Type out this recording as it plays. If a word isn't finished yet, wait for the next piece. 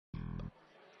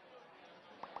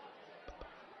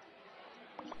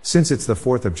Since it's the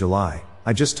 4th of July,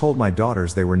 I just told my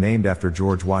daughters they were named after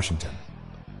George Washington.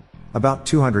 About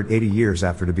 280 years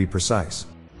after to be precise.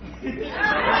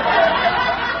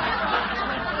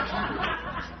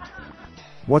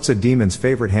 What's a demon's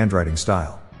favorite handwriting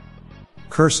style?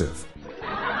 Cursive.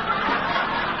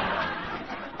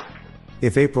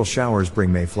 If April showers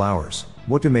bring May flowers,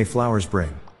 what do May flowers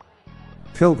bring?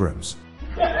 Pilgrims.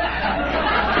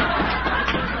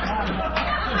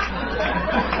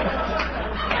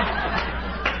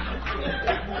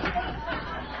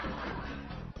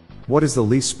 What is the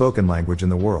least spoken language in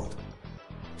the world?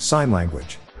 Sign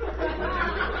language.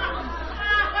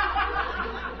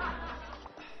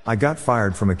 I got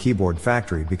fired from a keyboard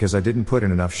factory because I didn't put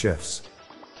in enough shifts.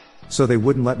 So they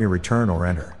wouldn't let me return or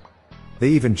enter. They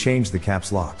even changed the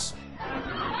caps locks.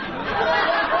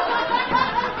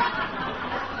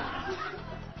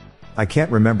 I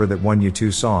can't remember that one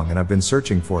U2 song and I've been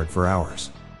searching for it for hours.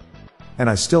 And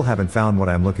I still haven't found what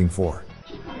I'm looking for.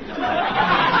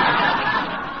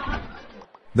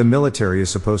 The military is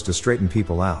supposed to straighten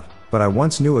people out, but I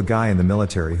once knew a guy in the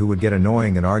military who would get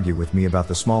annoying and argue with me about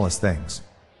the smallest things.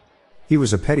 He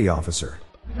was a petty officer.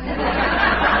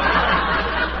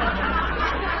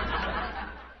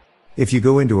 If you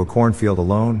go into a cornfield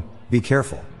alone, be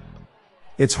careful.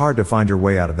 It's hard to find your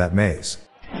way out of that maze.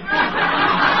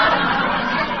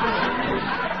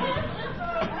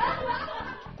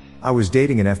 I was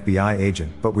dating an FBI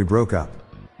agent, but we broke up.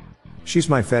 She's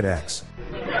my FedEx.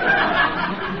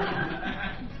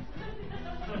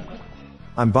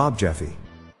 I'm Bob Jeffy.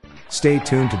 Stay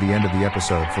tuned to the end of the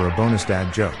episode for a bonus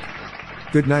dad joke.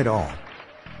 Good night all.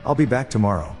 I'll be back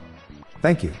tomorrow.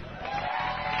 Thank you.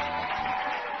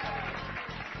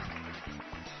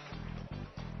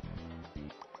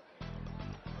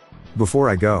 Before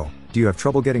I go, do you have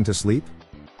trouble getting to sleep?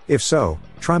 If so,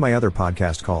 try my other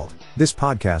podcast called This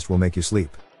Podcast Will Make You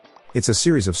Sleep. It's a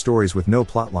series of stories with no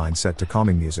plotline set to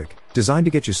calming music, designed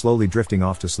to get you slowly drifting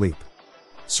off to sleep.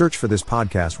 Search for This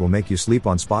Podcast Will Make You Sleep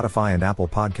on Spotify and Apple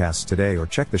Podcasts today, or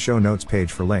check the show notes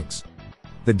page for links.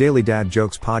 The Daily Dad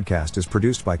Jokes podcast is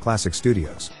produced by Classic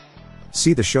Studios.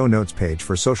 See the show notes page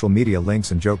for social media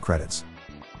links and joke credits.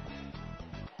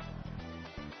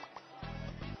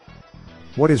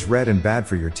 What is red and bad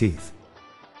for your teeth?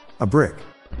 A brick.